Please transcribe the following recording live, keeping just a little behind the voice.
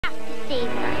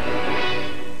lifesaver.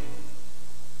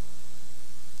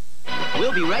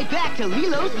 We'll be right back to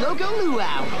Lilo's Loco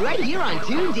Luau, right here on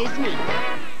Toon Disney.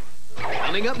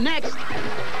 Coming up next,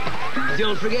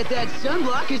 don't forget that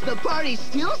sunblock as the party's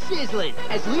still sizzling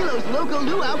as Lilo's Loco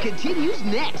Luau continues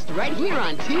next, right here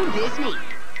on Toon Disney.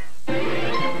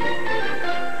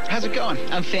 How's it going?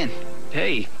 I'm Finn.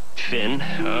 Hey, Finn.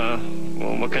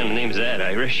 Well, what kind of name is that,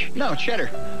 Irish? No, Cheddar.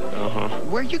 Uh-huh.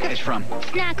 Where are you guys from?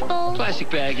 Snack bowl. Plastic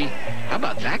baggie. How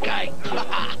about that guy?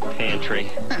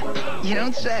 Pantry. You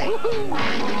don't say.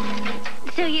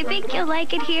 So you think you'll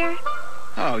like it here?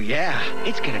 Oh, yeah.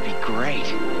 It's gonna be great.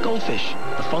 Goldfish,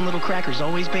 the fun little crackers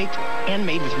always baked and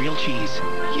made with real cheese.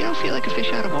 You don't feel like a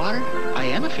fish out of water? I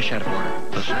am a fish out of water.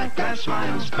 The snack that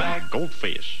smiles back.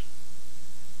 Goldfish.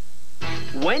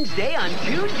 Wednesday on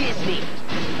Toon Disney.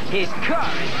 His car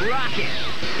is rocking.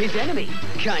 His enemy,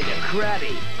 kinda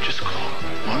crabby. Just call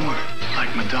one word,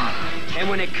 like Madonna. And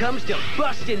when it comes to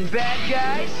busting bad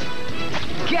guys,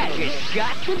 Gadget's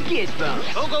got the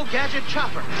gizmos. Go, Gadget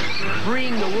Chopper.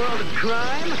 Freeing the world of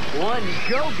crime, one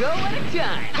go-go at a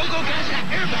time. Go, Gadget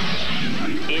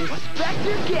Airbag.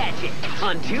 Inspector Gadget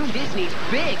on Toon Disney's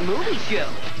big movie show.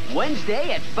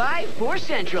 Wednesday at 5/4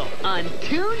 Central on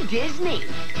Toon Disney.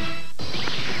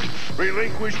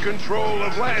 Relinquish control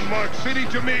of Landmark City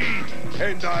to me,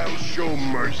 and I'll show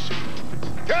mercy.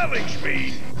 Challenge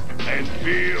me, and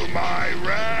feel my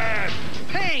wrath.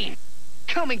 Pain!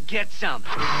 Come and get some.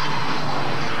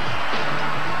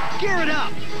 Gear it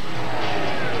up.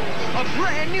 A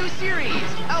brand new series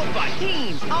out by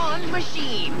Teens on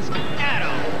Machines.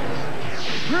 Adam.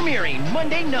 Premiering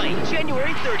Monday night,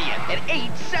 January 30th at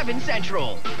 8/7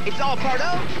 Central. It's all part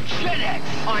of Gen X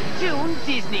on Toon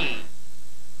Disney.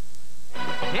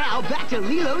 Now back to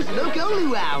Lilo's Loco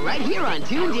Luau, right here on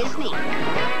Toon Disney.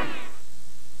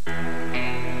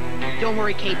 Don't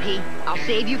worry, KP. I'll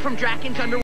save you from Draken's underwater.